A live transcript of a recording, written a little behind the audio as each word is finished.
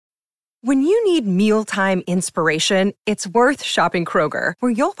When you need mealtime inspiration, it's worth shopping Kroger,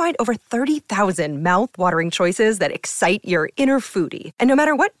 where you'll find over 30,000 mouth-watering choices that excite your inner foodie. And no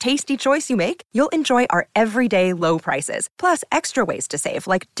matter what tasty choice you make, you'll enjoy our everyday low prices, plus extra ways to save,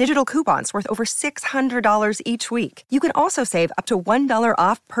 like digital coupons worth over $600 each week. You can also save up to $1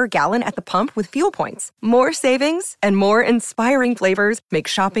 off per gallon at the pump with fuel points. More savings and more inspiring flavors make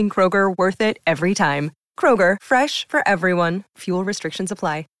shopping Kroger worth it every time. Kroger, fresh for everyone. Fuel restrictions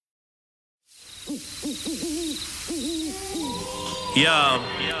apply.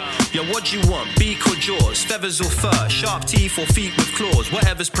 Yo, what do you want? Beak or jaws? Feathers or fur? Sharp teeth or feet with claws?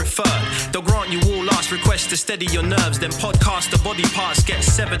 Whatever's preferred. They'll grant you all last requests to steady your nerves. Then podcast the body parts get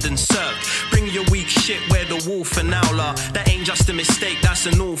severed and served. Bring your weak shit where the wolf and owler. That ain't just a mistake, that's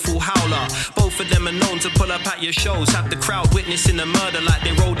an awful howler. Both of them are known to pull up at your shows. Have the crowd witnessing a murder like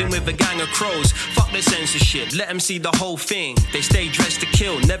they rolled in with a gang of crows. Fuck the censorship, let them see the whole thing. They stay dressed to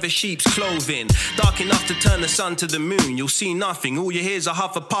kill, never sheep's clothing. Dark enough to turn the sun to the moon. You'll see nothing, all you hear's a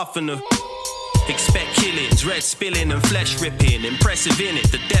huff a puff and a... Expect killings, red spilling and flesh ripping. Impressive in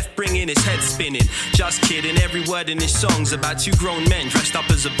it, the death bringing his head spinning. Just kidding, every word in his song's about two grown men dressed up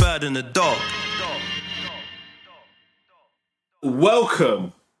as a bird and a dog.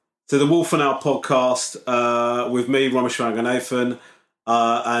 Welcome to the Wolf and Owl podcast with me, Ramesh Ranganathan,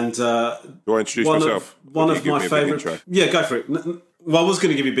 and do I introduce myself? One of my favourite. Yeah, go for it. Well, I was going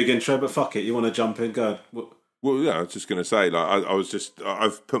to give you a big intro, but fuck it. You want to jump in? Go. Well, yeah, I was just going to say, like,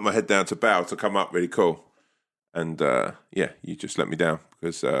 I've put my head down to bow to come up really cool. And, yeah, you just let me down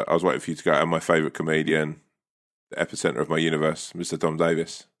because I was waiting for you to go out. My favourite comedian, the epicenter of my universe, Mr. Dom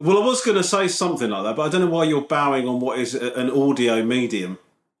Davis. Well, I was going to say something like that, but I don't know why you're bowing on what is an audio medium.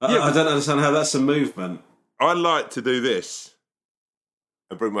 I don't understand how that's a movement. I like to do this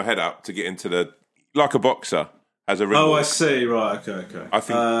and bring my head up to get into the, like a boxer. As a ring walk. I see. Right, okay. I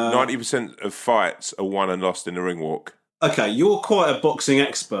think 90% of fights are won and lost in the ring walk. Okay, you're quite a boxing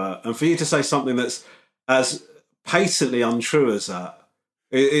expert, and for you to say something that's as patently untrue as that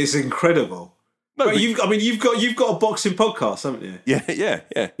is incredible. No, but you've got a boxing podcast, haven't you?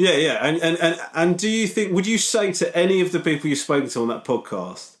 Yeah. And do you think? Would you say to any of the people you've spoken to on that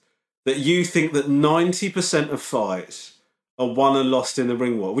podcast that you think that 90% of fights are won and lost in the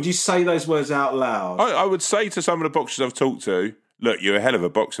ring walk? Would you say those words out loud? I would say to some of the boxers I've talked to, look, you're a hell of a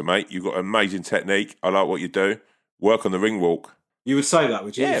boxer, mate. You've got amazing technique. I like what you do. Work on the ring walk. You would say that,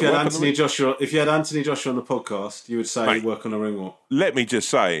 would you? Yeah, if you had Anthony Joshua on the podcast, you would say, mate, work on the ring walk. Let me just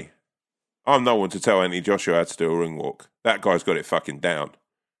say, I'm no one to tell Anthony Joshua how to do a ring walk. That guy's got it fucking down.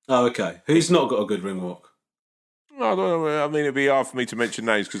 Oh, okay. Who's not got a good ring walk? I don't know. I mean, it'd be hard for me to mention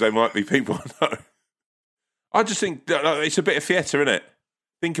names because they might be people I know. I just think that it's a bit of theatre, isn't it?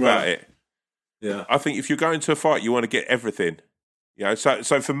 Think about it. Yeah. I think if you're going to a fight, you want to get everything. You know,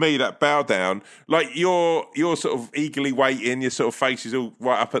 so for me, that bow down, like you're sort of eagerly waiting, your sort of face is all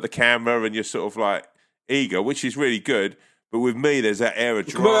right up at the camera, and you're sort of like eager, which is really good. But with me, there's that air of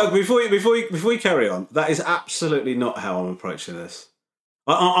drama. Before we carry on, that is absolutely not how I'm approaching this.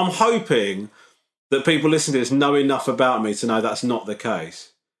 I'm hoping that people listening to this know enough about me to know that's not the case.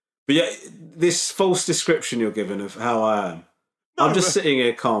 But yeah, this false description you're giving of how I am. I'm just sitting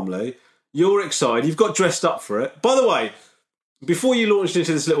here calmly. You're excited. You've got dressed up for it. By the way, before you launched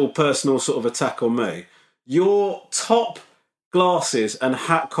into this little personal sort of attack on me, your top glasses and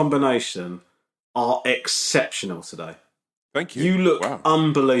hat combination are exceptional today. Thank you. You look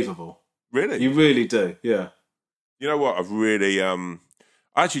unbelievable. Really? You really do, yeah. You know what? I've really... I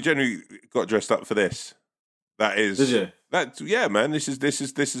actually generally got dressed up for this. That is... Did you? Yeah, man. This is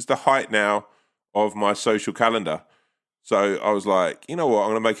the height now of my social calendar. So I was like, you know what? I'm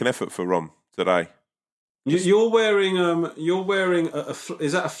going to make an effort for Rom today. You're wearing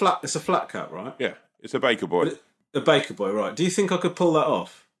is that a flat? It's a flat cap, right? Yeah, it's a Baker Boy. A Baker Boy, right? Do you think I could pull that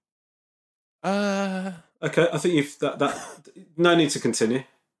off? Okay, I think you've that. No need to continue.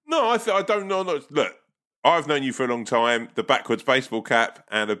 No, I don't know. Look, I've known you for a long time. The backwards baseball cap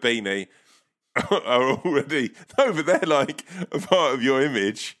and a beanie are already over there, like a part of your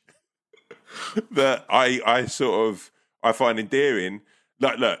image that I find endearing.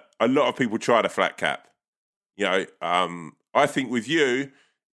 Like, look, a lot of people try the flat cap. You know, I think with you,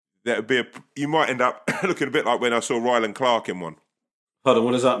 you might end up looking a bit like when I saw Ryland Clark in one. Hold on,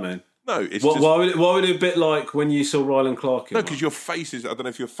 what does that mean? No, it's just... Why would it be a bit like when you saw Ryland Clark in one? No, because your face is... I don't know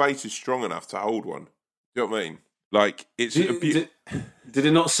if your face is strong enough to hold one. Do you know what I mean? Like, it's... Did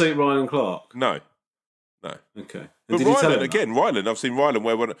it not suit Ryland Clark? No. Okay. But Ryland, I've seen Ryland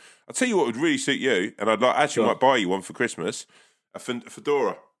wear one... I'll tell you what would really suit you, and I'd might buy you one for Christmas, a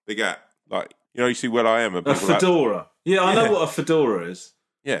fedora, big hat. Like, you know, you see Will I Am. A fedora? I know what a fedora is.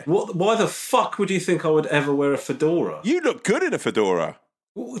 Yeah. Why the fuck would you think I would ever wear a fedora? You look good in a fedora.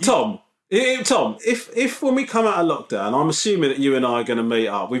 Tom, if when we come out of lockdown, I'm assuming that you and I are going to meet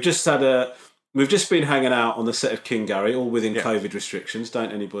up. We've just been hanging out on the set of King Gary, all within COVID restrictions.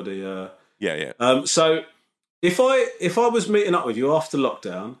 Don't anybody? Yeah. So if I was meeting up with you after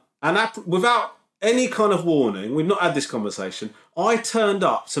lockdown and without any kind of warning, we've not had this conversation. I turned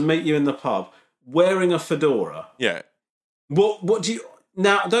up to meet you in the pub wearing a fedora. Yeah. What do you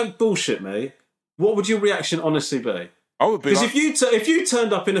now? Don't bullshit me. What would your reaction honestly be? I would be because if you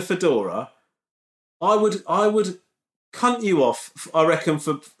turned up in a fedora, I would cunt you off. I reckon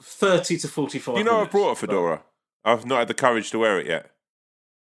for 30 to 45. You know, minutes. I've brought a fedora. I've not had the courage to wear it yet.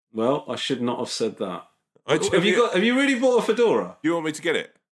 Well, I should not have said that. Have you really bought a fedora? You want me to get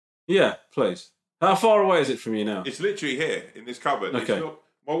it? Yeah, please. How far away is it from you now? It's literally here in this cupboard. Okay.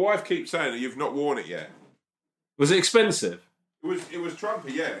 My wife keeps saying that you've not worn it yet. Was it expensive? It was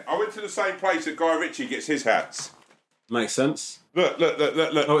Trumpy, yeah. I went to the same place that Guy Ritchie gets his hats. Makes sense. Look.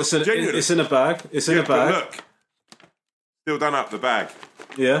 Oh, it's in a bag. It's in a bag. Look. Still done up the bag.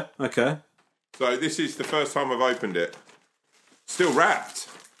 Yeah, okay. So this is the first time I've opened it. Still wrapped.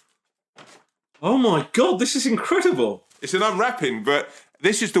 Oh my God, this is incredible. It's an unwrapping, but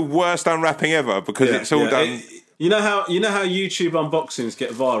this is the worst unwrapping ever because it's all done. You know how YouTube unboxings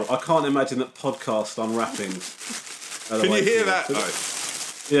get viral? I can't imagine that podcast unwrappings. Can you hear that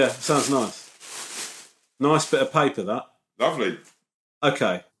though? Yeah, sounds nice. Nice bit of paper, that. Lovely.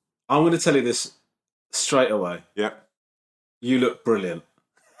 Okay, I'm going to tell you this straight away. Yeah. You look brilliant.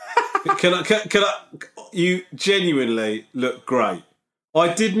 Can I? You genuinely look great.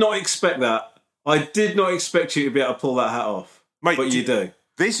 I did not expect that. I did not expect you to be able to pull that hat off. Mate, but you do.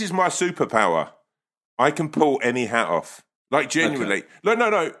 This is my superpower. I can pull any hat off. Like, genuinely. Okay.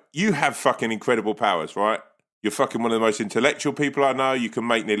 No. You have fucking incredible powers, right? You're fucking one of the most intellectual people I know. You can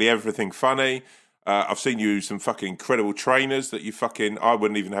make nearly everything funny. I've seen you use some fucking incredible trainers that I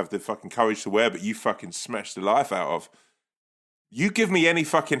wouldn't even have the fucking courage to wear, but you fucking smashed the life out of. You give me any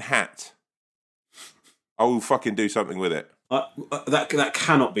fucking hat, I will fucking do something with it. That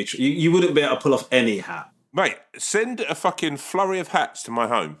cannot be true. You wouldn't be able to pull off any hat. Mate, send a fucking flurry of hats to my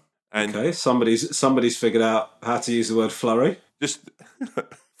home. And okay, somebody's figured out how to use the word flurry. Just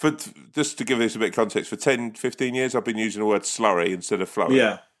to give this a bit of context, for 10, 15 years I've been using the word slurry instead of flurry.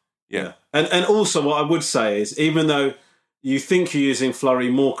 Yeah. And also what I would say is, even though you think you're using flurry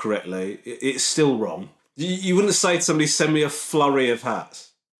more correctly, it's still wrong. You wouldn't say to somebody, send me a flurry of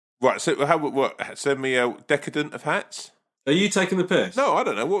hats. Right, so what? Send me a decadent of hats? Are you taking the piss? No, I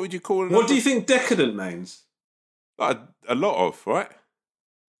don't know. What would you call it? What do you think decadent means? A lot of, right?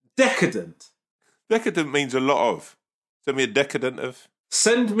 Decadent? Decadent means a lot of. Send me a decadent of.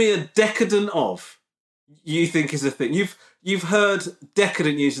 Send me a decadent of. You think is a thing. You've heard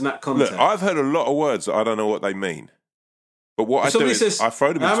decadent used in that context. Look, I've heard a lot of words that I don't know what they mean. But what I do is I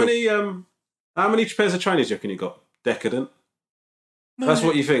throw them into... How many pairs of trainers do you reckon you got? Decadent? No, that's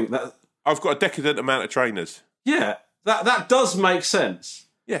what you think? I've got a decadent amount of trainers. Yeah, that does make sense.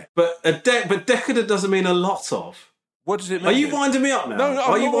 Yeah. But decadent doesn't mean a lot of. What does it mean? Are you winding me up now? No,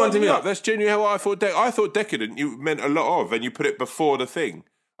 are you winding me up? That's genuinely how I thought. I thought decadent you meant a lot of, and you put it before the thing.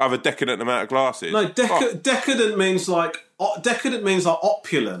 I have a decadent amount of glasses. No, decadent means like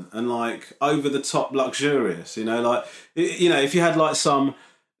opulent and like over the top luxurious. If you had like some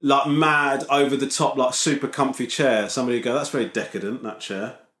like mad over the top like super comfy chair, somebody would go, "That's very decadent, that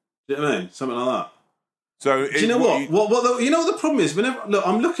chair." Do you know what I mean? Something like that. So do you know what? You know what the problem is?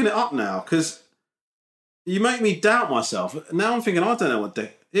 I'm looking it up now because you make me doubt myself. Now I'm thinking I don't know what.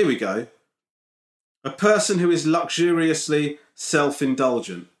 Here we go. A person who is luxuriously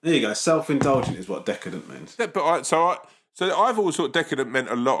self-indulgent. There you go. Self-indulgent is what decadent means. Yeah, but I've always thought decadent meant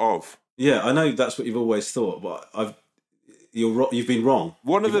a lot of. Yeah, I know that's what you've always thought, but you've been wrong.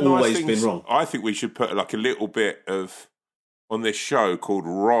 One of the nice things I think we should put like a little bit of on this show called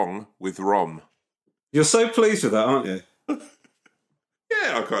Wrong with Rom. You're so pleased with that, aren't you?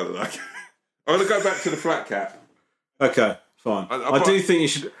 Yeah, I kind of like it. I'm going to go back to the flat cap. Okay, fine. I do think you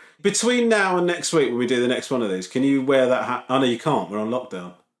should... Between now and next week when we do the next one of these, can you wear that hat? Oh, no, you can't. We're on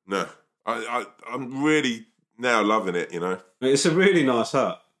lockdown. No. I'm really now loving it, you know. It's a really nice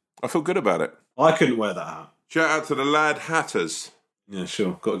hat. I feel good about it. I couldn't wear that hat. Shout out to the Lad Hatters. Yeah,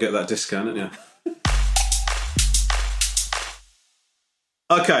 sure. Got to get that discount, haven't you?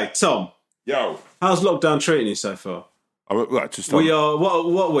 Okay, Tom. Yo. How's lockdown treating you so far? We are, what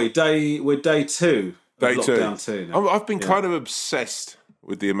are we? We're day 2 of day lockdown 2 now. I've been kind of obsessed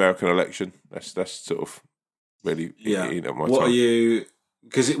with the American election. That's sort of really eating up my time. What are you...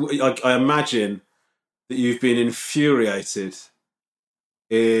 Because I imagine that you've been infuriated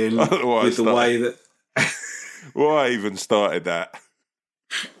in with the way that. Why I even started that?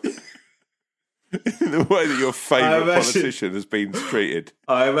 The way that your favourite politician has been treated.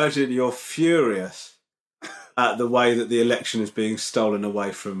 I imagine you're furious at the way that the election is being stolen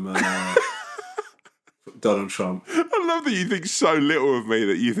away from Donald Trump. I love that you think so little of me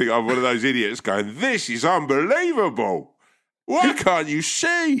that you think I'm one of those idiots going, this is unbelievable. Why can't you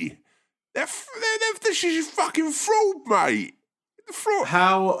see? This is fucking fraud, mate. Fraud.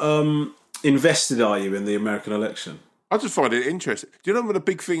 How invested are you in the American election? I just find it interesting. Do you know what the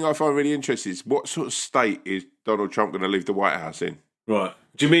big thing I find really interesting is? What sort of state is Donald Trump going to leave the White House in? Right.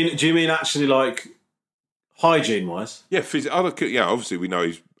 Do you mean actually like hygiene wise? Yeah, obviously we know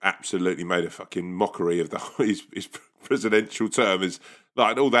he's absolutely made a fucking mockery of his presidential term. Is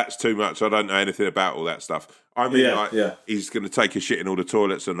like all that's too much. I don't know anything about all that stuff. I mean, he's going to take a shit in all the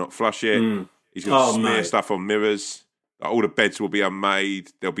toilets and not flush it. He's going to smear stuff on mirrors. Like, all the beds will be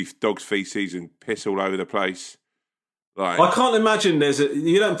unmade. There'll be dog's feces and piss all over the place. Like, I can't imagine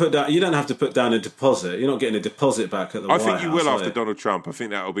you don't have to put down a deposit. You're not getting a deposit back at the White House. I think you will after Donald Trump. I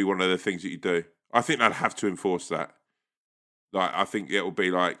think that'll be one of the things that you do. I think they'll have to enforce that. Like, I think it'll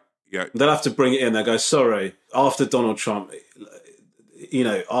be like, they'll have to bring it in. They'll go, sorry, after Donald Trump,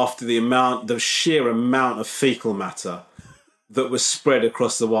 after the sheer amount of fecal matter that was spread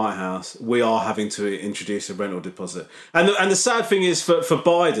across the White House, we are having to introduce a rental deposit. And the sad thing is for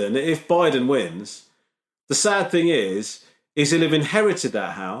Biden, if Biden wins, the sad thing is he'll have inherited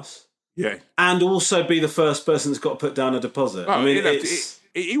that house, and also be the first person that's got to put down a deposit. Oh, I mean,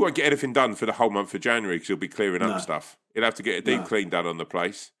 he won't get anything done for the whole month of January because he'll be clearing up stuff. He'll have to get a deep clean done on the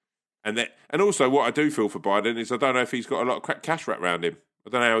place. And also what I do feel for Biden is I don't know if he's got a lot of cash wrapped around him. I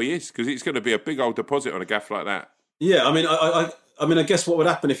don't know how he is, because it's going to be a big old deposit on a gaff like that. Yeah, I mean, I guess what would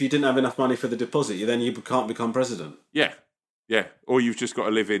happen if you didn't have enough money for the deposit? Then you can't become president. Yeah. Or you've just got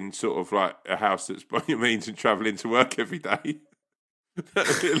to live in sort of like a house that's by your means and travel into work every day.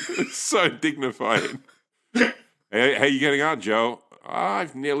 It's so dignifying. Hey, how are you getting on, Joe?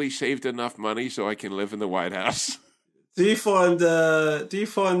 I've nearly saved enough money so I can live in the White House. Do you find that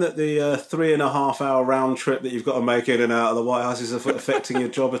the 3.5 hour round trip that you've got to make in and out of the White House is affecting your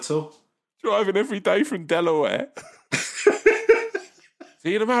job at all? Driving every day from Delaware.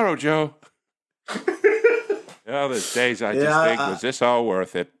 See you tomorrow, Joe. There's days I just think, was this all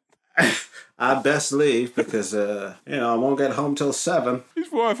worth it? I'd best leave because, I won't get home till 7.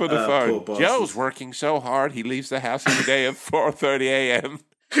 His wife on the phone. Joe's working so hard, he leaves the house every day at 4:30 a.m.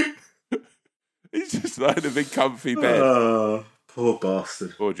 He's just lying in a big comfy bed. Oh, poor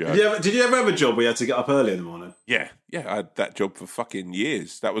bastard. Poor Joe. Did you ever have a job where you had to get up early in the morning? Yeah, I had that job for fucking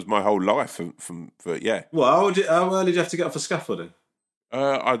years. That was my whole life. Well, how early did you have to get up for scaffolding?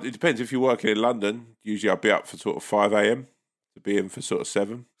 It depends. If you're working in London, usually I'd be up for sort of 5 a.m. to be in for sort of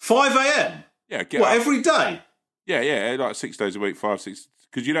 7. 5 a.m? Yeah. Every day? Yeah, like 6 days a week, 5, 6.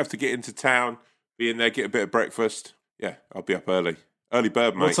 Because you'd have to get into town, be in there, get a bit of breakfast. Yeah, I'd be up early. Early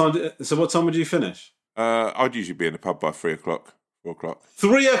bird, mate. What time would you finish? I'd usually be in the pub by 3 o'clock, 4 o'clock.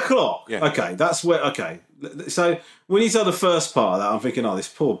 3 o'clock? Yeah. Okay, that's where... Okay. So when he's done the first part of that, I'm thinking, this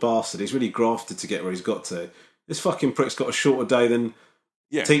poor bastard, he's really grafted to get where he's got to. This fucking prick's got a shorter day than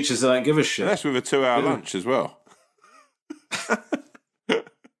teachers that don't give a shit. And that's with a 2-hour lunch as well.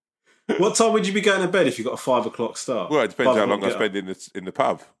 What time would you be going to bed if you got a 5 o'clock start? Well, it depends how long I spend in the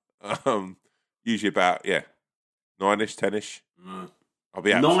pub. Usually about 9ish, 10ish. Right. I'll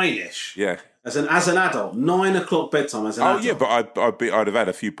be out 9ish. Yeah. As an adult, 9 o'clock bedtime as an adult. Oh yeah, but I'd have had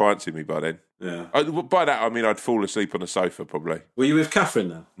a few pints in me by then. Yeah. By that I mean I'd fall asleep on the sofa probably. Were you with Catherine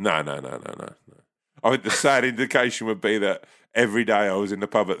then? No. I think the sad indication would be that every day I was in the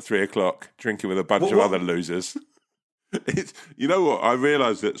pub at 3 o'clock drinking with a bunch of other losers. You know what? I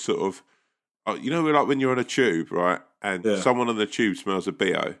realised that sort of, like when you're on a tube, right, and someone on the tube smells a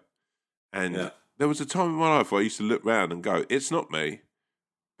BO, and there was a time in my life where I used to look round and go, it's not me,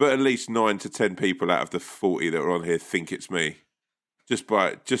 but at least 9 to 10 people out of the 40 that are on here think it's me, just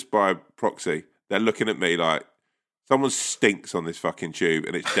by proxy. They're looking at me like someone stinks on this fucking tube,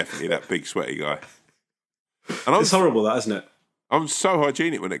 and it's definitely that big sweaty guy. And it's horrible, that, isn't it? I'm so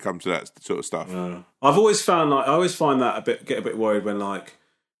hygienic when it comes to that sort of stuff. I've always found that get a bit worried when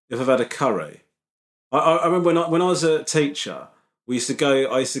if I've had a curry. I remember when I was a teacher, I used to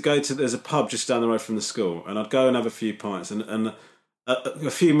go to there's a pub just down the road from the school, and I'd go and have a few pints, and a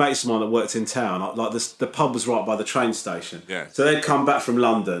few mates of mine that worked in town, the pub was right by the train station. Yeah. So they'd come back from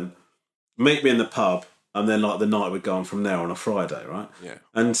London, meet me in the pub, and then the night would go on from there on a Friday, right? Yeah.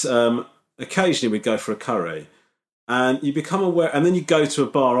 And occasionally we'd go for a curry. And you become aware, and then you go to a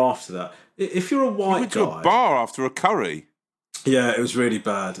bar after that. If you're a white guy, to a bar after a curry. Yeah, it was really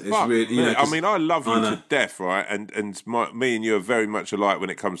bad. It's really, you know, I mean, I love you to death, right? And me and you are very much alike when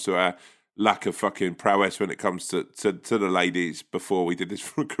it comes to our lack of fucking prowess when it comes to the ladies before we did this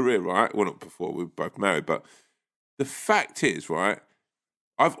for a career, right? Well, not before, we were both married, but the fact is, right,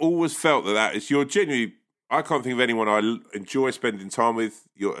 I've always felt that is, you're genuinely, I can't think of anyone I enjoy spending time with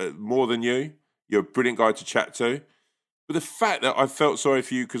more than you. You're a brilliant guy to chat to. But the fact that I felt sorry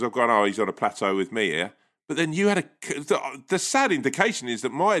for you because I've gone, oh, he's on a plateau with me here. But then you had the sad indication is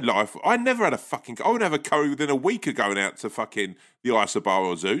that my life, I never had I would have a curry within a week of going out to fucking the Isobar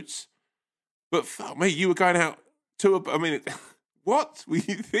or Zoots. But fuck me, you were going out to what were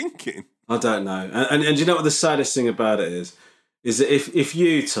you thinking? I don't know. And you know what the saddest thing about it is that if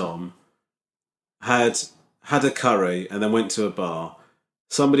you, Tom, had a curry and then went to a bar,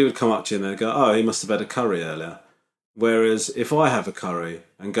 somebody would come up to you and they'd go, oh, he must have had a curry earlier. Whereas if I have a curry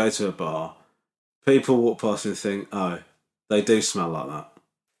and go to a bar, people walk past me and think, oh, they do smell like that.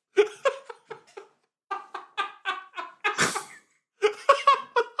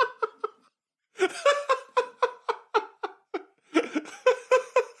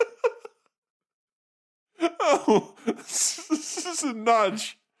 Oh, just a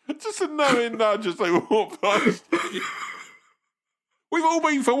nudge. Just a knowing nudge as they walk past you. We've all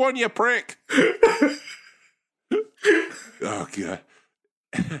been for one, you prick. Oh, God.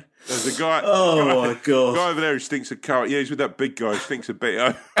 There's a guy. Oh, my God. Guy over there who stinks of curry. Yeah, he's with that big guy who stinks a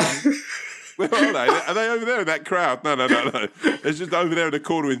bit. Where are they? Are they over there in that crowd? No. They're just over there in the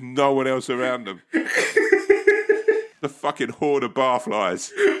corner with no one else around them. The fucking horde of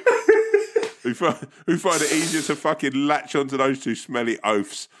barflies. Who find it easier to fucking latch onto those two smelly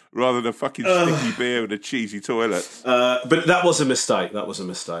oafs rather than a fucking sticky beer and a cheesy toilet. But that was a mistake. It was an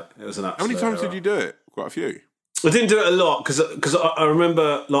absolute How many times error. did you do it? Quite a few. I didn't do it a lot because I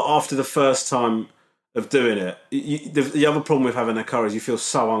remember like after the first time of doing it, the other problem with having a curry is you feel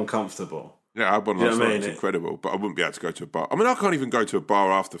so uncomfortable. Yeah, I had one last night. It's incredible, but I wouldn't be able to go to a bar. I mean, I can't even go to a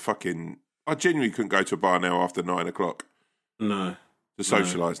bar after fucking... I genuinely couldn't go to a bar now after 9 o'clock. No. To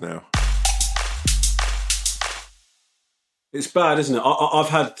socialise now. It's bad, isn't it? I've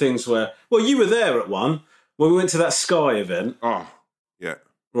had things where... Well, you were there at one, when we went to that Sky event. Oh, yeah.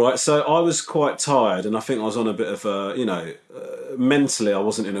 Right, so I was quite tired and I think I was on a bit of a, mentally I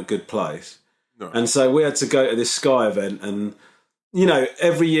wasn't in a good place. No. And so we had to go to this Sky event and,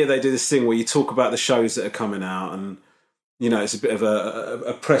 every year they do this thing where you talk about the shows that are coming out and, it's a bit of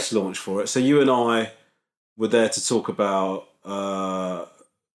a press launch for it. So you and I were there to talk about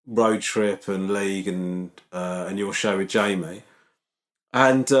Road Trip and League and your show with Jamie.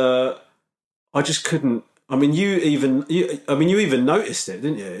 And I just couldn't... I mean, you even noticed it,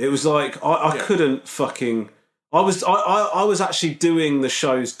 didn't you? It was like I couldn't fucking. I was actually doing the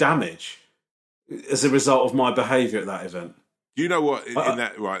show's damage as a result of my behaviour at that event. You know what? In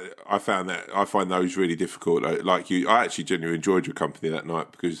that, right? I find those really difficult. Like you, I actually genuinely enjoyed your company that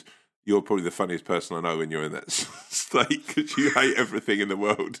night because you're probably the funniest person I know when you're in that state because you hate everything in the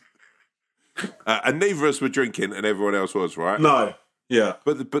world. And neither of us were drinking, and everyone else was, right? No. Yeah,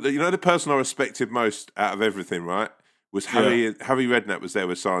 but the person I respected most out of everything, right, was Harry. Yeah. Harry Redknapp was there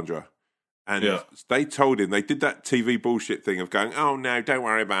with Sandra, and they told him they did that TV bullshit thing of going, "Oh no, don't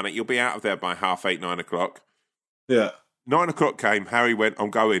worry about it. You'll be out of there by 8:30, 9 o'clock." Yeah, 9 o'clock came. Harry went, "I'm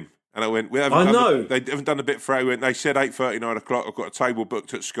going," and I went, They haven't done a bit for Harry. They said 8:30, 9 o'clock. I've got a table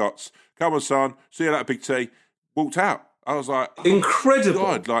booked at Scott's. Come on, son. See you later, Big T. Walked out. I was like,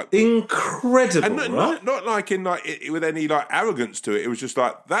 incredible, God, incredible, and right? Not like in with any arrogance to it. It was just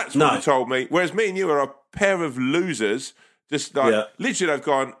like that's what you told me. Whereas me and you are a pair of losers. Just literally, they've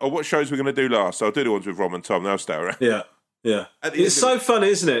gone. Oh, what shows we're going to do last? I'll do the ones with Rob and Tom. They'll stay around. Yeah. It's so funny,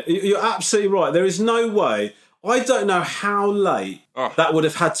 isn't it? You're absolutely right. There is no way. I don't know how late that would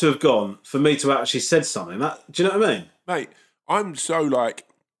have had to have gone for me to actually said something. Do you know what I mean, mate? I'm so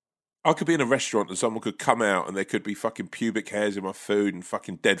I could be in a restaurant and someone could come out and there could be fucking pubic hairs in my food and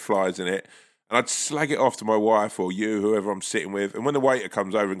fucking dead flies in it. And I'd slag it off to my wife or you, whoever I'm sitting with. And when the waiter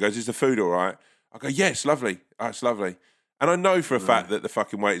comes over and goes, "Is the food all right?" I go, "Yeah, it's lovely. Oh, it's lovely." And I know for a fact that the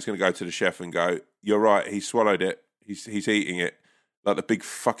fucking waiter's going to go to the chef and go, "You're right. He swallowed it. He's eating it like the big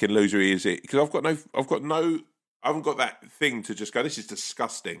fucking loser he is." Because I haven't got that thing to just go, "This is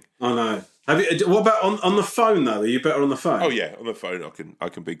disgusting." I know. What about on the phone though? Are you better on the phone? Oh yeah, on the phone I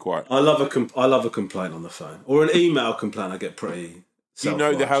can be quiet. I love a complaint on the phone or an email complaint. I get pretty. Do you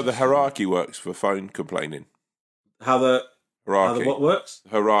know how the hierarchy works for phone complaining? How the what works?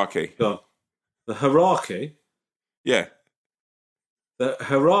 Hierarchy. God. The hierarchy. Yeah. The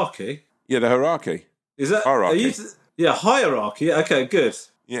hierarchy. Yeah, the hierarchy. Is that hierarchy? Hierarchy. Okay, good.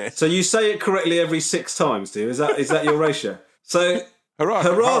 Yeah. So you say it correctly every 6 times, do you? Is that your ratio? So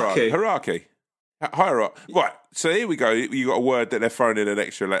hierarchy. Hierarchy. Right. So here we go. You got a word that they're throwing in an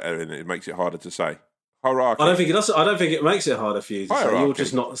extra letter in. It makes it harder to say. Hierarchy. I don't think it does. I don't think it makes it harder for you to say. You're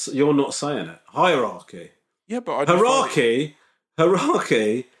just not. You're not saying it. Hierarchy. Yeah, but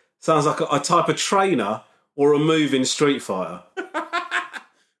hierarchy sounds like a type of trainer or a move in Street Fighter.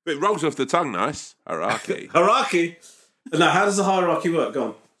 It rolls off the tongue nice. Hierarchy. Hierarchy. Now, how does the hierarchy work? Go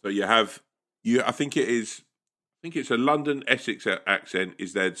on. So I think it's a London Essex accent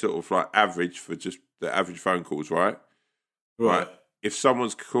is their sort of like average for just the average phone calls, right? Right. If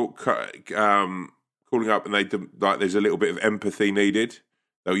someone's calling up and there's a little bit of empathy needed,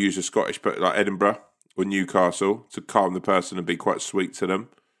 they'll use a Scottish, like Edinburgh or Newcastle, to calm the person and be quite sweet to them.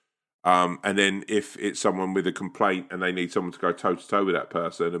 And then if it's someone with a complaint and they need someone to go toe to toe with that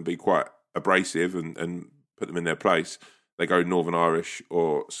person and be quite abrasive and put them in their place, they go Northern Irish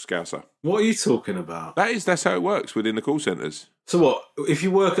or Scouser. What are you talking about? That's how it works within the call centres. So what? If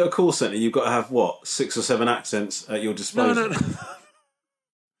you work at a call centre, you've got to have, 6 or 7 accents at your disposal? No.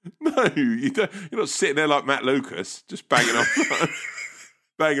 No, you don't, you're not sitting there like Matt Lucas, just banging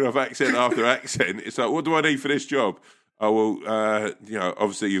off accent after accent. It's like, what do I need for this job? Oh, well,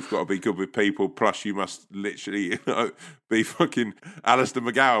 obviously you've got to be good with people, plus you must literally, be fucking Alistair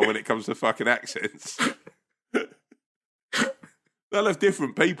McGowan when it comes to fucking accents. They'll have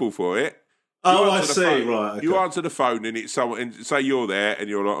different people for it. I see. Right. Okay. You answer the phone and it's someone, and say you're there and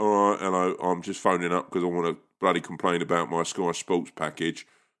you're like, all right, hello, I'm just phoning up because I want to bloody complain about my Sky Sports package.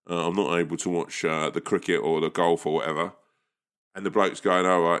 I'm not able to watch the cricket or the golf or whatever. And the bloke's going,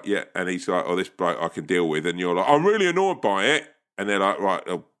 all right, yeah. And he's like, this bloke I can deal with. And you're like, I'm really annoyed by it. And they're like, right,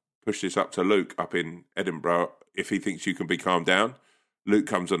 I'll push this up to Luke up in Edinburgh if he thinks you can be calmed down. Luke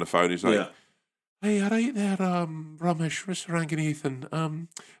comes on the phone. He's like, yeah. Hey, all right there, Ramesh, Mr. Ranganathan.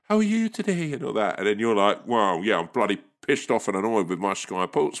 How are you today? And all that. And then you're like, wow, yeah, I'm bloody pissed off and annoyed with my Sky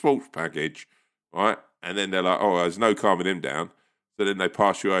Sports package. Right? And then they're like, there's no calming him down. So then they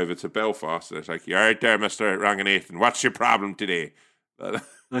pass you over to Belfast, and it's like, "You're right there, Mr. Ranganathan. What's your problem today?"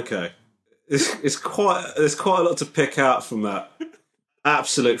 Okay, there's quite a lot to pick out from that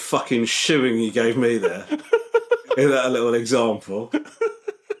absolute fucking shoeing you gave me there in that little example.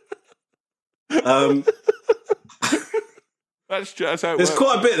 That's just how it there's works.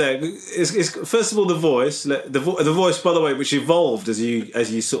 quite a bit there. It's first of all the voice, the voice, by the way, which evolved as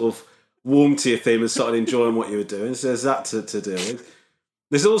you sort of warmed to your theme and started enjoying what you were doing. So there's that to deal with.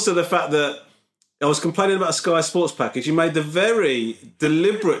 There's also the fact that I was complaining about a Sky Sports package. You made the very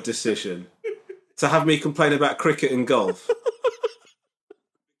deliberate decision to have me complain about cricket and golf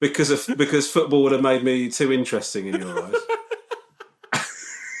because football would have made me too interesting in your eyes.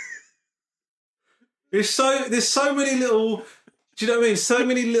 There's so many little, do you know what I mean? So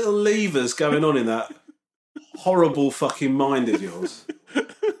many little levers going on in that horrible fucking mind of yours.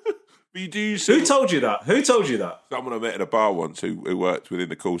 Who told you that? Someone I met in a bar once who worked within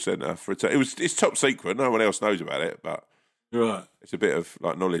the call centre for it's top secret. No one else knows about it, but right, it's a bit of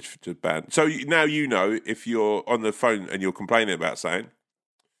like knowledge to ban. So now you know if you're on the phone and you're complaining about something,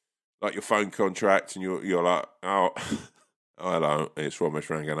 like your phone contract, and you're like, oh hello, it's Ramesh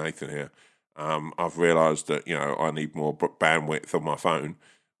Ranganathan here. I've realised that I need more bandwidth on my phone.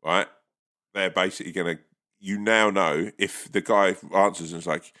 Right? They're basically going to. You now know if the guy answers and is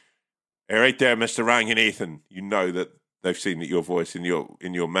like, right there, Mr. Ranganathan. You know that they've seen that your voice in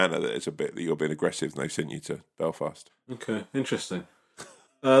your manner that it's a bit that you're being aggressive, and they've sent you to Belfast. Okay, interesting.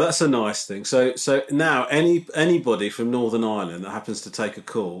 That's a nice thing. So now anybody from Northern Ireland that happens to take a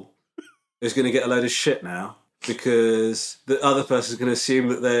call is going to get a load of shit now because the other person's going to assume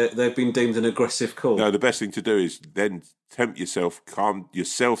that they've been deemed an aggressive call. No, the best thing to do is then tempt yourself, calm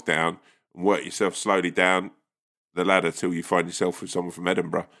yourself down, and work yourself slowly down the ladder till you find yourself with someone from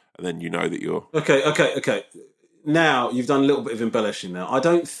Edinburgh, and then you know that you're... Okay. Now, you've done a little bit of embellishing now. I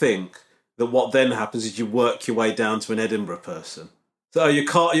don't think that what then happens is you work your way down to an Edinburgh person. So you're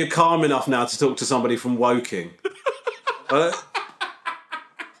calm enough now to talk to somebody from Woking.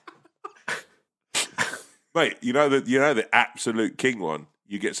 Mate, you know the absolute king one?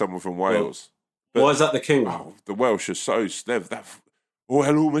 You get someone from Wales. Why is that the king one? Oh, the Welsh are so... Oh,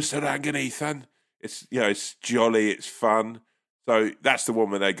 hello, Mr. Ranganathan. It's jolly, it's fun. So that's the one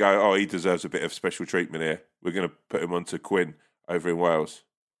where they go, he deserves a bit of special treatment here. We're going to put him onto Quinn over in Wales.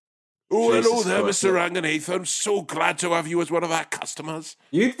 Oh, hello there, Mr. Ranganathan. I'm so glad to have you as one of our customers.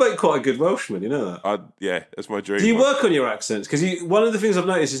 You'd make quite a good Welshman, you know that? Yeah, that's my dream. Do you work on your accents? Because one of the things I've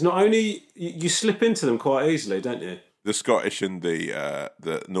noticed is not only you slip into them quite easily, don't you? The Scottish and the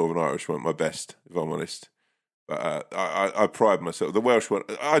Northern Irish weren't my best, if I'm honest. But I pride myself. The Welsh one.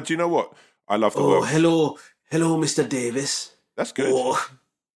 Do you know what? I love the Welsh. hello, Mr. Davis. That's good. Or,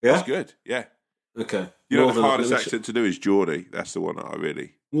 yeah? That's good, yeah. Okay. You know, the hardest accent to do is Geordie. That's the one that I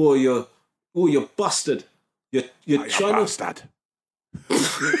really... Oh, you're busted. You're trying to... bastard.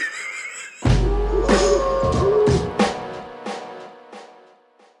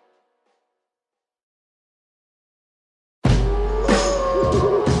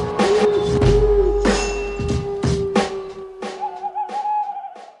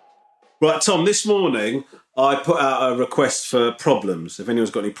 Right, Tom, this morning I put out a request for problems, if anyone's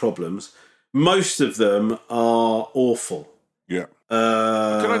got any problems. Most of them are awful. Yeah.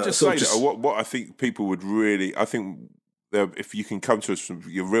 Can I just say that what I think people would really... I think if you can come to us from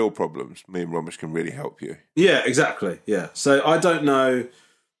your real problems, me and Romesh can really help you. Yeah, exactly, yeah. So I don't know...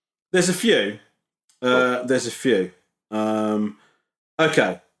 There's a few.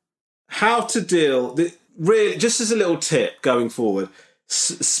 Okay. How to deal... Really, just as a little tip going forward...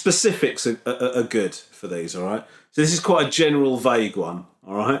 Specifics are good for these, all right? So this is quite a general, vague one,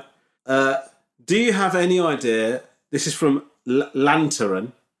 all right? Do you have any idea, this is from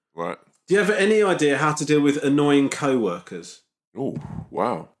Lantaran, right? Do you have any idea how to deal with annoying co-workers? Oh,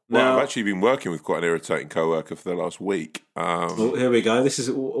 wow. Now, well, I've actually been working with quite an irritating co-worker for the last week. Well, here we go. This is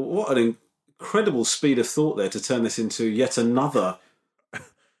what an incredible speed of thought there to turn this into yet another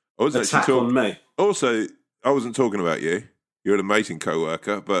attack on me. Also, I wasn't talking about you. You're an amazing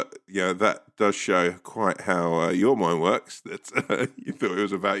co-worker, but yeah, that does show quite how your mind works. That you thought it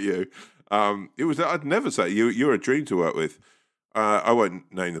was about you. It was. I'd never say you're a dream to work with. I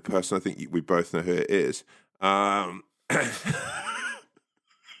won't name the person. I think we both know who it is.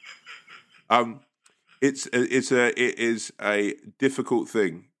 It is a difficult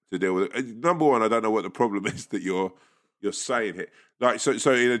thing to deal with. Number one, I don't know what the problem is that you're saying here. Like so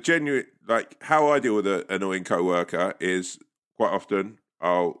in a genuine, like how I deal with an annoying co-worker is. Quite often,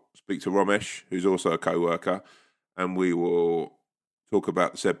 I'll speak to Romesh, who's also a co-worker, and we will talk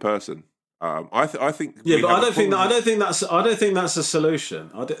about the said person. I think, yeah, but I don't think that's a solution.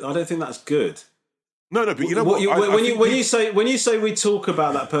 I don't think that's good. No, but you know when you say we talk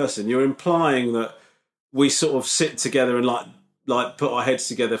about that person, you're implying that we sort of sit together and like put our heads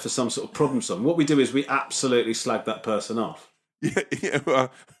together for some sort of problem solving. What we do is we absolutely slag that person off. Yeah.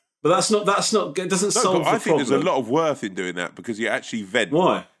 Well, but that's not. It doesn't solve the problem. I think there's a lot of worth in doing that because you actually vent.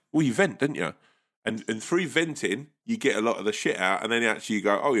 Why? Well, you vent, don't you? And through venting, you get a lot of the shit out, and then actually you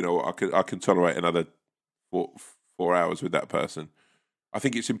go, oh, you know what? I can tolerate another 4 hours with that person. I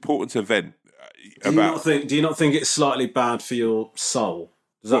think it's important to vent. Do you not think it's slightly bad for your soul?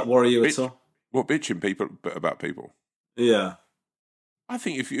 Does that worry you at all? What, bitching about people? Yeah. I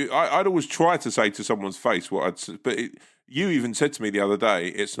think I'd always try to say to someone's face you even said to me the other day,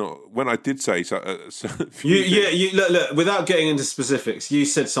 it's not, when I did say so. Look, without getting into specifics, you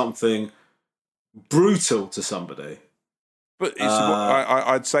said something brutal to somebody. But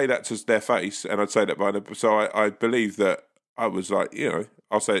I'd say that to their face, and I'd say that so I believe that I was like,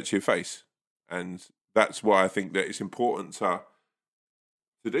 I'll say it to your face. And that's why I think that it's important to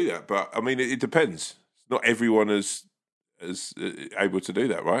do that. But, I mean, it depends. Not everyone is able to do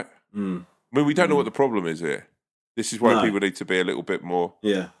that, right? Mm. I mean, we don't know what the problem is here. This is why people need to be a little bit more...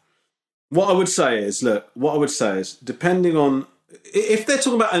 Yeah. What I would say is, depending on... If they're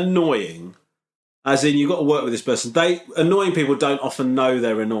talking about annoying, as in you've got to work with this person, annoying people don't often know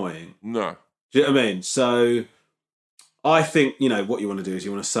they're annoying. No. Do you know what I mean? So I think, what you want to do is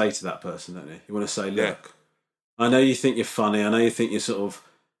you want to say to that person, don't you? You want to say, look, I know you think you're funny. I know you think you're sort of,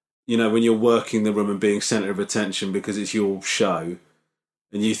 when you're working the room and being centre of attention because it's your show,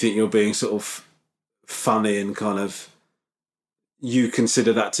 and you think you're being sort of funny and kind of, you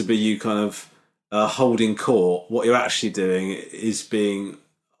consider that to be you kind of holding court. What you're actually doing is being,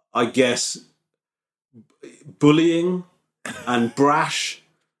 I guess, bullying and brash.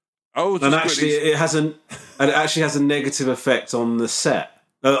 And actually, it actually has a negative effect on the set,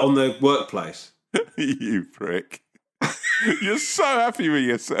 on the workplace. You prick! You're so happy with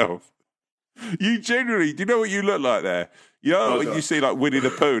yourself. You generally, do you know what you look like there? When you see like Winnie the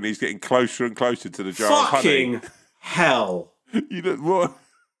Pooh and he's getting closer and closer to the jar of honey. Fucking hell! You look what?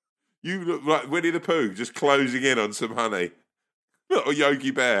 You look like Winnie the Pooh just closing in on some honey. Little Yogi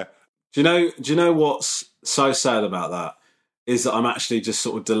Bear. Do you know what's so sad about that? Is that I'm actually just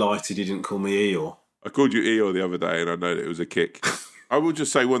sort of delighted you didn't call me Eeyore. I called you Eeyore the other day and I know that it was a kick. I will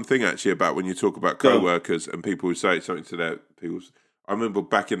just say one thing actually about when you talk about co-workers and people who say something to their people. I remember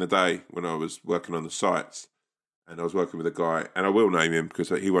back in the day when I was working on the sites and I was working with a guy, and I will name him because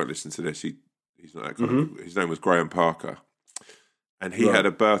he won't listen to this. He's not that kind of, his name was Graham Parker. And he had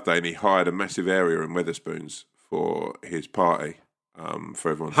a birthday and he hired a massive area in Wetherspoons for his party for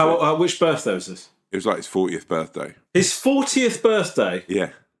everyone. Which birthday was this? It was like his 40th birthday. His 40th birthday?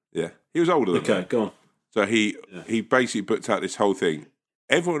 Yeah. He was older than me. Okay, go on. So he basically booked out this whole thing.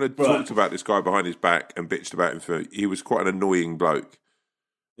 Everyone had talked about this guy behind his back and bitched about him. He was quite an annoying bloke.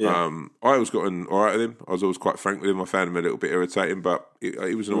 Yeah. I always got on all right with him. I was always quite frank with him. I found him a little bit irritating, but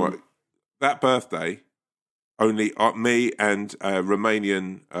he was an all right. That birthday, only me and a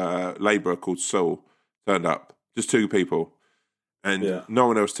Romanian labourer called Saul turned up. Just 2 people. And no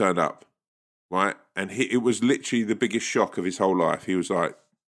one else turned up, right? And it was literally the biggest shock of his whole life. He was like,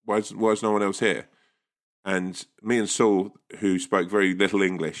 why is no one else here? And me and Saul, who spoke very little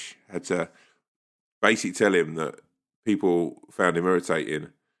English, had to basically tell him that people found him irritating,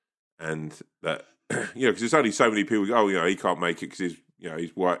 and that because there's only so many people. Oh, he can't make it because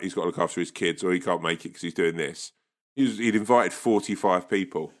he's white. He's got to look after his kids, or he can't make it because he's doing this. He'd invited 45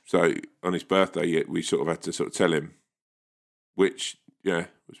 people, so on his birthday, we sort of had to sort of tell him, which was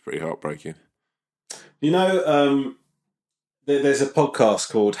pretty heartbreaking. There's a podcast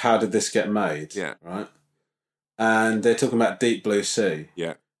called "How Did This Get Made?" Yeah, right. And they're talking about Deep Blue Sea.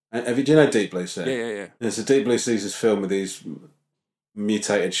 Yeah. Do you know Deep Blue Sea? Yeah. And so Deep Blue Sea is this film with these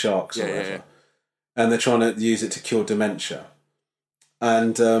mutated sharks or whatever. Yeah. And they're trying to use it to cure dementia.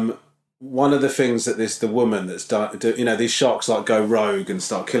 And one of the things that the woman that's done, these sharks like go rogue and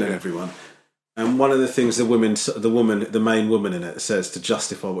start killing everyone. And one of the things the main woman in it says to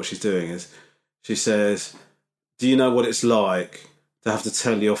justify what she's doing is, she says, do you know what it's like to have to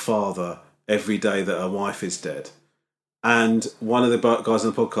tell your father every day that her wife is dead? And one of the guys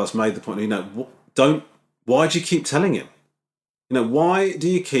on the podcast made the point, why do you keep telling him? Why do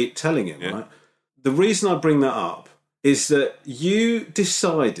you keep telling him, right? The reason I bring that up is that you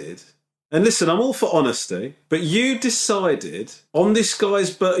decided, and listen, I'm all for honesty, but you decided on this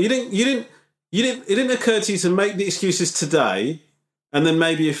guy's birth, it didn't occur to you to make the excuses today, and then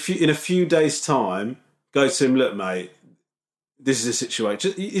maybe in a few days' time, go to him, look, mate, this is a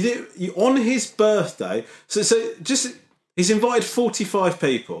situation. On his birthday, so just he's invited 45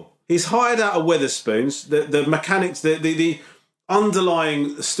 people. He's hired out a Wetherspoons. The mechanics, the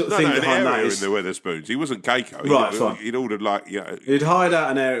underlying thing behind that is in the Wetherspoons. He wasn't Keiko. Right, fine. He'd ordered He'd hired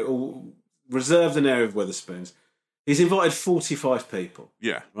out an area, reserved an area of Wetherspoons. He's invited 45 people.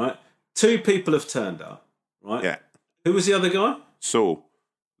 Yeah. Right. 2 people have turned up. Right. Yeah. Who was the other guy? Saul,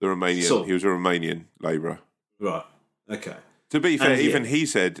 the Romanian. Saul. He was a Romanian labourer. Right. Okay. To be fair, even he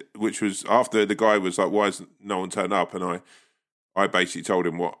said, which was after the guy was like, "Why has no one turned up?" And I basically told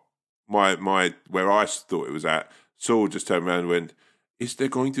him what where I thought it was at. Saul just turned around and went, "Is there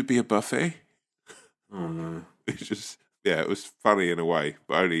going to be a buffet?" Oh no! It's just it was funny in a way,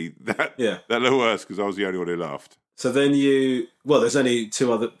 but only that little worse because I was the only one who laughed. So then there's only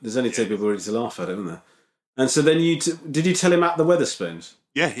 2 people ready to laugh at it, isn't there? And so then did you tell him at the Wetherspoons?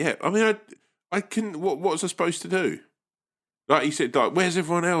 Yeah. I mean, I couldn't. What was I supposed to do? Like he said, like, where's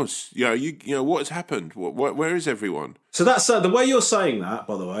everyone else? What's happened? Where is everyone? So that's the way you're saying that.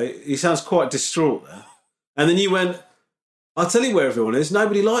 By the way, he sounds quite distraught there. And then you went, "I'll tell you where everyone is.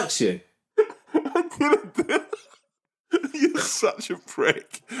 Nobody likes you." I didn't. You're such a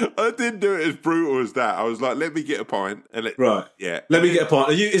prick. I didn't do it as brutal as that. I was like, "Let me get a pint." Right. Yeah. Let me get a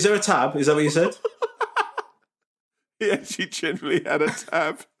pint. Is there a tab? Is that what you said? He actually generally had a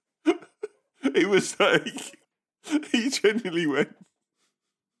tab. He was like. He genuinely went.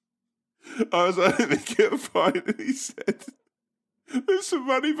 I was like, "Let me get a pint," and he said, "There's some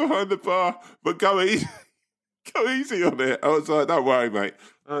money behind the bar, but go easy on it." I was like, "Don't worry, mate.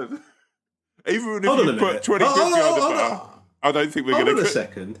 Even if you put 20 quid behind the bar, I don't think we're going to." Hold on a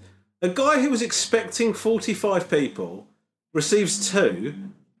second. A guy who was expecting 45 people receives 2,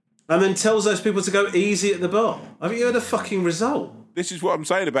 and then tells those people to go easy at the bar. Haven't you had a fucking result? This is what I'm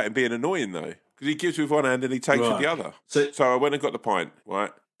saying about him being annoying, though. Because he gives with one hand and he takes with the other. So I went and got the pint,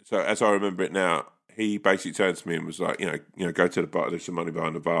 right? So as I remember it now, he basically turned to me and was like, go to the bar. There's some money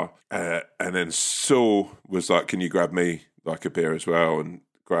behind the bar. And then Saul was like, "Can you grab me like a beer as well?" And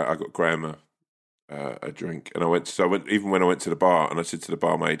I got Graham a drink. And I went even when I went to the bar and I said to the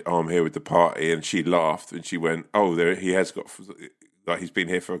barmaid, "Oh, I'm here with the party," and she laughed and she went, "Oh, there he has got like he's been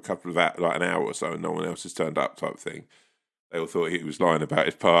here for a couple of like an hour or so and no one else has turned up," type thing. They all thought he was lying about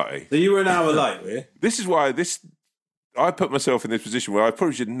his party. So you were an hour late, were you? This is why I put myself in this position where I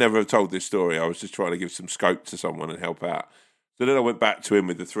probably should never have told this story. I was just trying to give some scope to someone and help out. So then I went back to him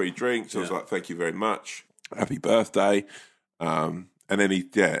with the 3 drinks. I was like, "Thank you very much. Happy birthday." And then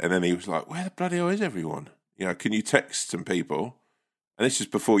he was like, "Where the bloody hell is everyone? Can you text some people?" And this is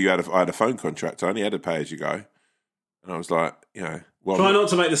before I had a phone contract. I only had a pay as you go. And I was like, Try not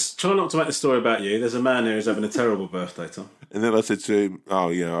to make the story about you. There's a man here who's having a terrible birthday, Tom. And then I said to him, "Oh,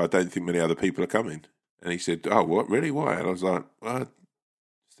 you know, I don't think many other people are coming." And he said, "Oh, what? Really? Why?" And I was like, "Well, I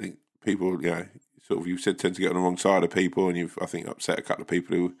think people, you know, sort of you said tend to get on the wrong side of people, and you've, I think, upset a couple of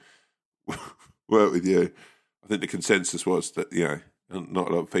people who work with you. I think the consensus was that, you know, not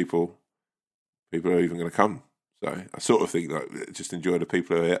a lot of people are even going to come. So I sort of think like just enjoy the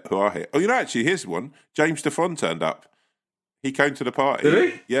people who are here. Oh, you know, actually, here's one. James Defron turned up. He came to the party.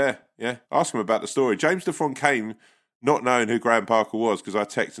 Did he? Yeah. Ask him about the story. James Defron came not knowing who Graham Parker was because I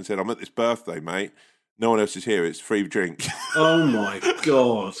texted and said, "I'm at this birthday, mate. No one else is here. It's free drink." Oh, my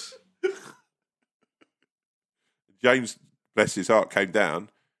God. James, bless his heart, came down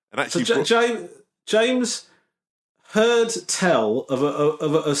and actually... So James heard tell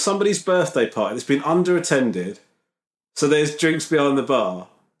of somebody's birthday party that's been underattended, so there's drinks behind the bar,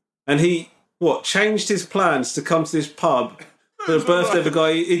 and he, changed his plans to come to this pub for the birthday of a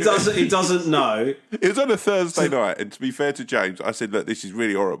guy he doesn't know. It was on a Thursday night, and to be fair to James, I said, "Look, this is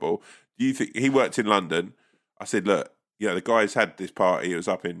really horrible. Do you think..." He worked in London. I said, "Look, you know, the guys had this party. It was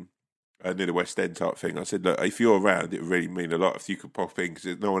up in near the West End type thing." I said, "Look, if you're around, it would really mean a lot if you could pop in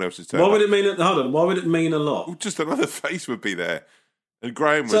because no one else is turning." Why would it mean? Hold on. Why would it mean a lot? Well, just another face would be there, and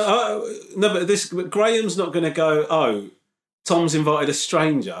Graham was. But Graham's not going to go. "Oh, Tom's invited a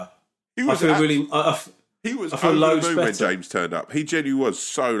stranger." He was He was over the moon when James turned up. He genuinely was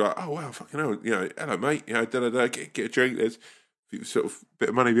so like, "Oh wow, fucking hell, you know, hello mate, you know, get a drink." There's sort of bit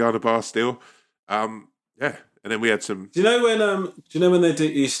of money behind the bar still. Yeah, and then we had some. Do you know when they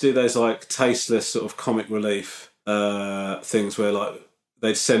used to do those like tasteless sort of comic relief things where like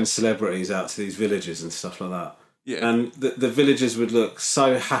they'd send celebrities out to these villages and stuff like that. Yeah, and the villagers would look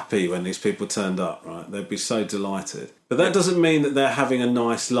so happy when these people turned up. Right, they'd be so delighted. But that doesn't mean that they're having a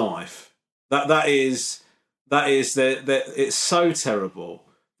nice life. That is it's so terrible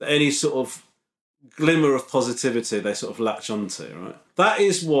that any sort of glimmer of positivity they sort of latch onto, right? That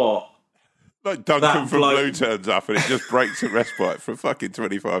is what... Like Duncan from Blue turns up and it just breaks a respite for fucking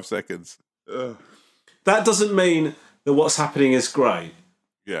 25 seconds. Ugh. That doesn't mean that what's happening is great.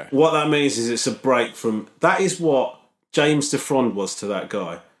 Yeah. What that means is it's a break from... That is what James Defron was to that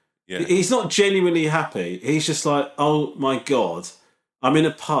guy. Yeah. He's not genuinely happy. He's just like, "Oh my God, I'm in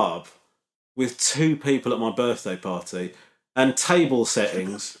a pub with 2 people at my birthday party and table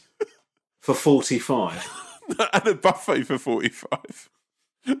settings for 45. And a buffet for 45.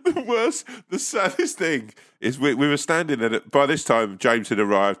 The saddest thing is we were standing at it. By this time, James had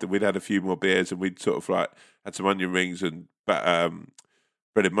arrived and we'd had a few more beers and we'd sort of like had some onion rings and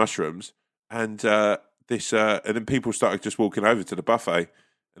breaded mushrooms. And and then people started just walking over to the buffet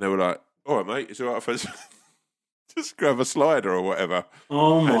and they were like, "All right, mate, it's all right if I just grab a slider or whatever."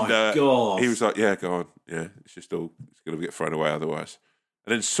 Oh my God. He was like, "Yeah, go on. Yeah, it's going to get thrown away otherwise."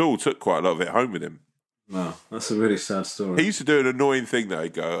 And then Saul took quite a lot of it home with him. Wow, that's a really sad story. He used to do an annoying thing though.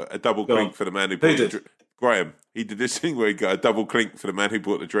 He'd go a double clink for the man who bought the drink. Graham, he did this thing where he'd go a double clink for the man who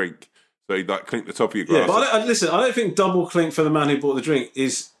bought the drink. So he'd like clink the top of your glass. Yeah, but I don't think double clink for the man who bought the drink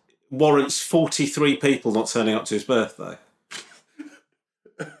warrants 43 people not turning up to his birthday.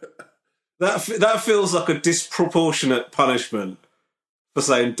 That feels like a disproportionate punishment for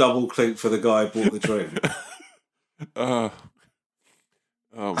saying double clink for the guy who bought the drink.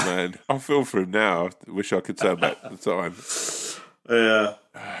 Oh man, I feel for him now. I wish I could turn back the time. Yeah.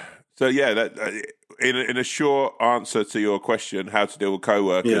 So yeah, that in a short answer to your question, how to deal with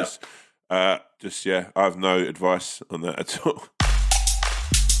co-workers. Yeah. I have no advice on that at all.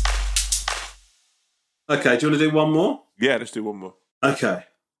 Okay, do you want to do one more? Yeah, let's do one more. Okay.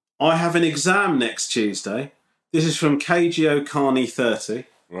 I have an exam next Tuesday. This is from KGO Carney 30.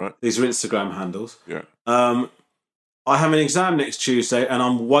 Right. These are Instagram handles. Yeah. I have an exam next Tuesday and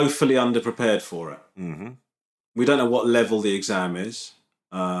I'm woefully underprepared for it. Mm-hmm. We don't know what level the exam is.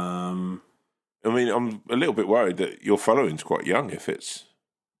 I mean, I'm a little bit worried that your following's quite young if it's...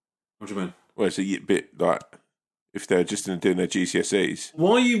 What do you mean? Well, it's a bit like... If they're just doing their GCSEs.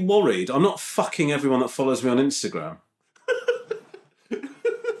 Why are you worried? I'm not fucking everyone that follows me on Instagram.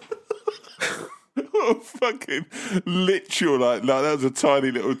 What fucking literal, like that was a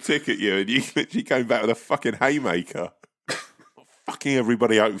tiny little tick at you and you literally came back with a fucking haymaker. Fucking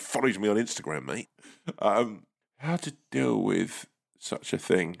everybody who follows me on Instagram, mate. How to deal with such a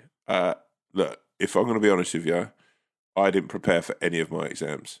thing? Look, if I'm going to be honest with you, I didn't prepare for any of my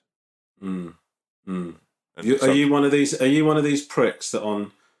exams. Are you one of these pricks that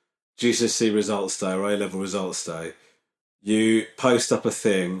on GCSE results day or A-level results day, you post up a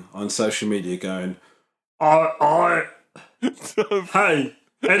thing on social media going, hey,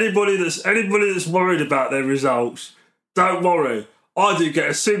 anybody that's worried about their results, don't worry. I didn't get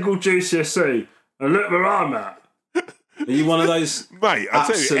a single GCSE, and look where I'm at. Are you one of those? Mate, I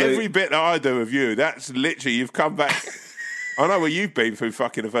tell you, every bit that I do of you, that's literally, you've come back. I know where you've been through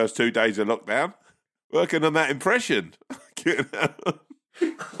fucking the first 2 days of lockdown, working on that impression.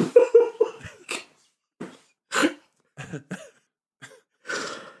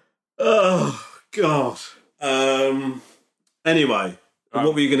 Oh, God. Anyway,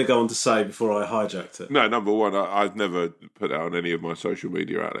 what were you going to go on to say before I hijacked it? No, number one, I've never put that on any of my social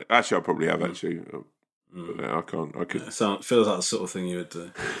media outlets. Actually, I probably have, actually. But no, I can't. I could. It feels like the sort of thing you would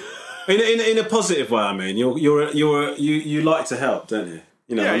do. In a positive way, I mean. You like to help, don't you?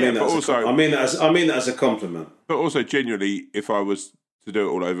 You know, I mean that as a compliment. But also, genuinely, if I was to do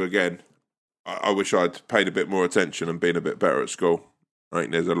it all over again, I wish I'd paid a bit more attention and been a bit better at school. I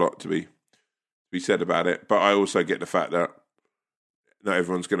think there's a lot to be said about it. But I also get the fact that not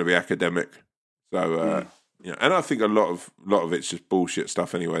everyone's going to be academic. So, and I think a lot of it's just bullshit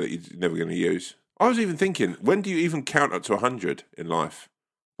stuff anyway that you're never going to use. I was even thinking, when do you even count up to 100 in life?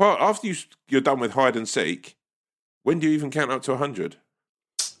 Well, after you're done with hide and seek, when do you even count up to 100?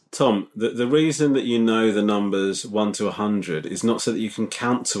 Tom, the reason that you know the numbers 1 to 100 is not so that you can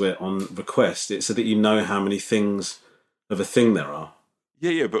count to it on request. It's so that you know how many things of a thing there are.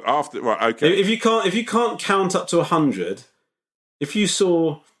 Yeah, but after, right, okay. If you can't count up to 100, if you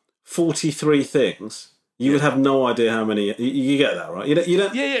saw 43 things, you would have no idea how many. You get that, right? You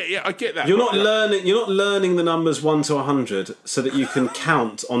don't. Yeah. I get that. You're not learning the numbers 1 to 100 so that you can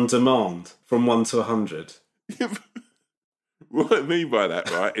count on demand from 1 to 100. What I mean by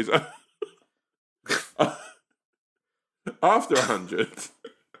that, right, is after 100.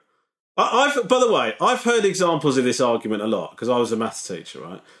 By the way, I've heard examples of this argument a lot because I was a maths teacher,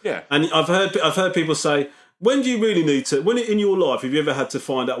 right? Yeah. And I've heard people say, when do you really need to? When in your life have you ever had to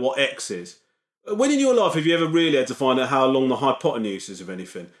find out what X is? When in your life have you ever really had to find out how long the hypotenuse is of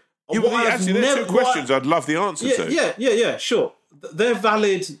anything? Actually, there's two questions I'd love the answer to. Yeah, sure. They're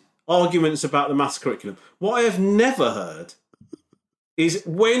valid arguments about the maths curriculum. What I have never heard is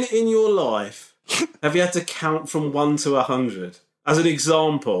when in your life have you had to count from 1 to 100 as an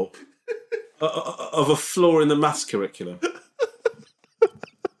example of a flaw in the maths curriculum?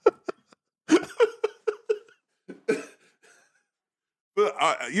 But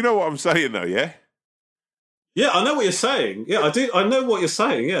you know what I'm saying, though, yeah? Yeah, I know what you're saying. Yeah, I do. I know what you're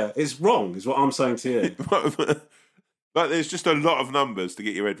saying. Yeah, it's wrong, is what I'm saying to you. But there's just a lot of numbers to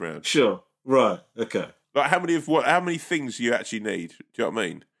get your head round. Sure. Right. Okay. Like how many things you actually need? Do you know what I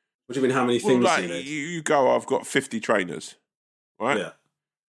mean? What do you mean? How many things do you need? You go, I've got 50 trainers, right? Yeah.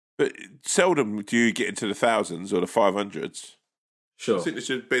 But seldom do you get into the thousands or the 500s. Sure. I think there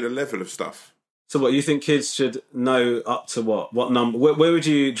should be a level of stuff. So what, you think kids should know up to what? What number? Where would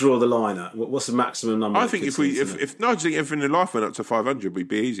you draw the line at? What's the maximum number? I think I just think everything in life went up to 500, it'd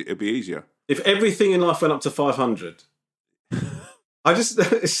be easier. If everything in life went up to 500, I just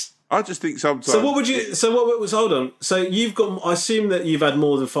think sometimes. So what would you? So what was? Hold on. So you've got. I assume that you've had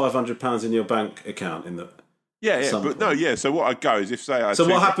more than £500 in your bank account in the. Yeah, but point. No, yeah. So what I'd go is if say I. So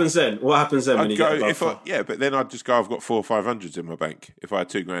what happens then? What happens then when you get above? But then I'd just go. I've got 4 or 500s in my bank. If I had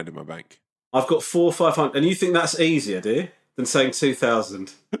 £2,000 in my bank. I've got 4 or 500, and you think that's easier, do you, than saying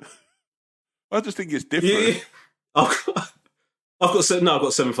 2,000? I just think it's different. I've got 7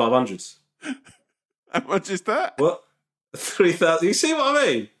 500s. How much is that? What? 3,000. You see what I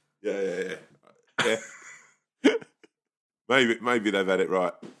mean? Yeah. maybe they've had it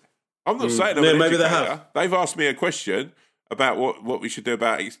right. I'm not saying I'm maybe they have. They've asked me a question about what we should do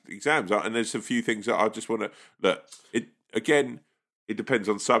about exams, and there's a few things that I just want to look. It depends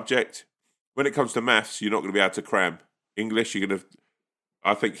on subject. When it comes to maths, you're not going to be able to cram. English, you're going to.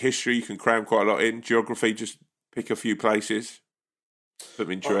 I think history you can cram quite a lot in. Geography, just pick a few places. Put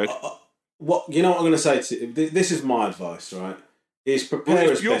them in your head. What you know? What I'm going to say to you, this is my advice, right? Is prepare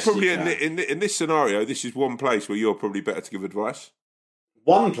as you're best probably you can. in this scenario. This is one place where you're probably better to give advice.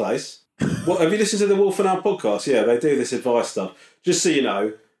 One place. What have you listened to the Wolf and Owl podcast? Yeah, they do this advice stuff. Just so you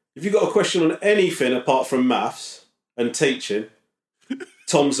know, if you've got a question on anything apart from maths and teaching,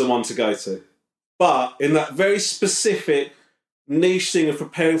 Tom's the one to go to. But in that very specific niche thing of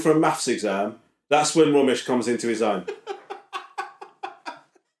preparing for a maths exam, that's when Romesh comes into his own.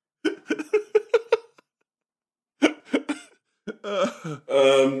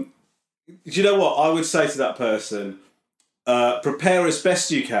 Do you know what I would say to that person? Prepare as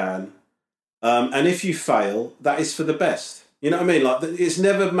best you can, and if you fail, that is for the best. You know what I mean? Like it's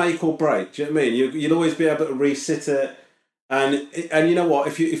never make or break. Do you know what I mean? You'll always be able to resit it, and you know what?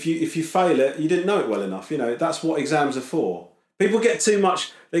 If you fail it, you didn't know it well enough. You know that's what exams are for. People get too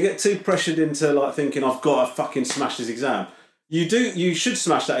much. They get too pressured into like thinking I've got to fucking smash this exam. You should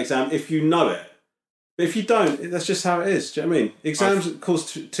smash that exam if you know it. But if you don't, that's just how it is. Do you know what I mean? Exams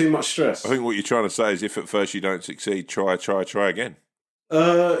cause too much stress. I think what you're trying to say is if at first you don't succeed, try again.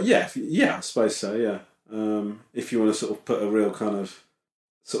 Yeah, I suppose so, yeah. If you want to sort of put a real kind of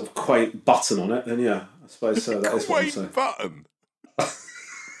sort of quaint button on it, then yeah, I suppose so. That is what I'm saying. Button?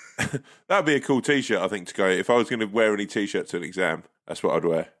 That'd be a cool T-shirt, I think, to go. If I was going to wear any T-shirt to an exam, that's what I'd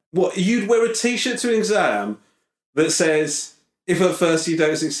wear. What, you'd wear a T-shirt to an exam that says, if at first you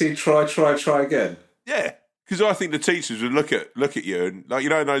don't succeed, try again? Yeah, because I think the teachers would look at you and, like, you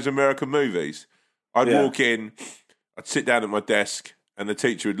know, in those American movies, I'd walk in, I'd sit down at my desk, and the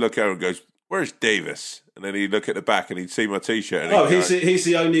teacher would look over and goes, "Where's Davis?" And then he'd look at the back and he'd see my T-shirt. And he's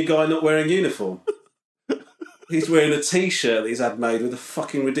the only guy not wearing uniform. He's wearing a T-shirt that he's had made with a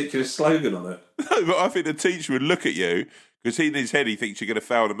fucking ridiculous slogan on it. No, but I think the teacher would look at you because in his head he thinks you're going to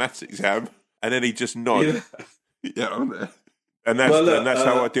fail the maths exam, and then he'd just nod. Yeah, I'm there. And that's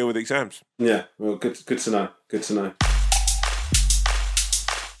how I deal with exams. Yeah, well, good to know. Good to know.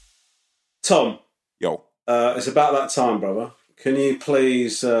 Tom. Yo. It's about that time, brother. Can you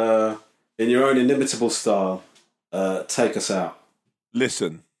please, in your own inimitable style, take us out?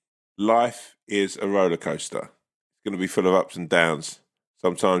 Listen, life is a roller coaster. It's going to be full of ups and downs.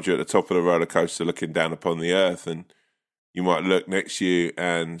 Sometimes you're at the top of the roller coaster looking down upon the earth, and you might look next to you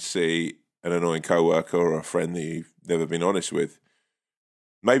and see an annoying co-worker or a friend that you've never been honest with.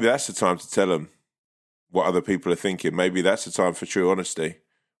 Maybe that's the time to tell them what other people are thinking. Maybe that's the time for true honesty,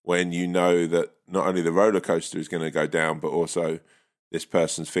 when you know that not only the roller coaster is going to go down, but also this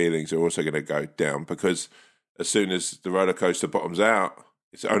person's feelings are also going to go down, because as soon as the roller coaster bottoms out,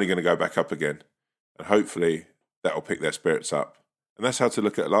 it's only going to go back up again. And hopefully that will pick their spirits up. And that's how to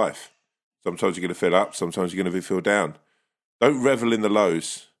look at life. Sometimes you're going to feel up, sometimes you're going to feel down. Don't revel in the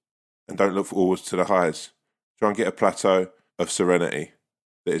lows and don't look forwards to the highs. Try and get a plateau of serenity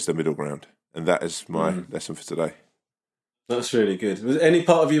that is the middle ground. And that is my lesson for today. That's really good. Was any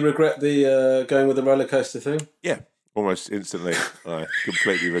part of you regret the going with the roller coaster thing? Yeah, almost instantly. I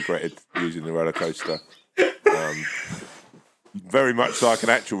completely regretted using the roller coaster. Very much like an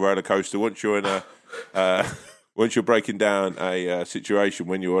actual roller coaster. Once you're in once you're breaking down a situation,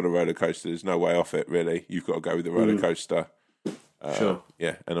 when you're on a roller coaster, there's no way off it. Really, you've got to go with the roller coaster. Sure.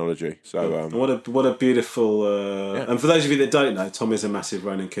 Yeah, analogy. So what a beautiful. And for those of you that don't know, Tom is a massive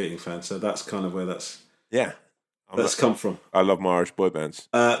Ronan Keating fan, so that's kind of where that's come from. I love my Irish boy bands.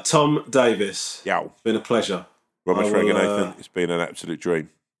 Tom Davis. Yow. It's been a pleasure. Robert Reganathan. It's been an absolute dream.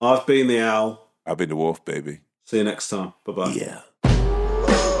 I've been the owl. I've been the wolf, baby. See you next time. Bye bye. Yeah.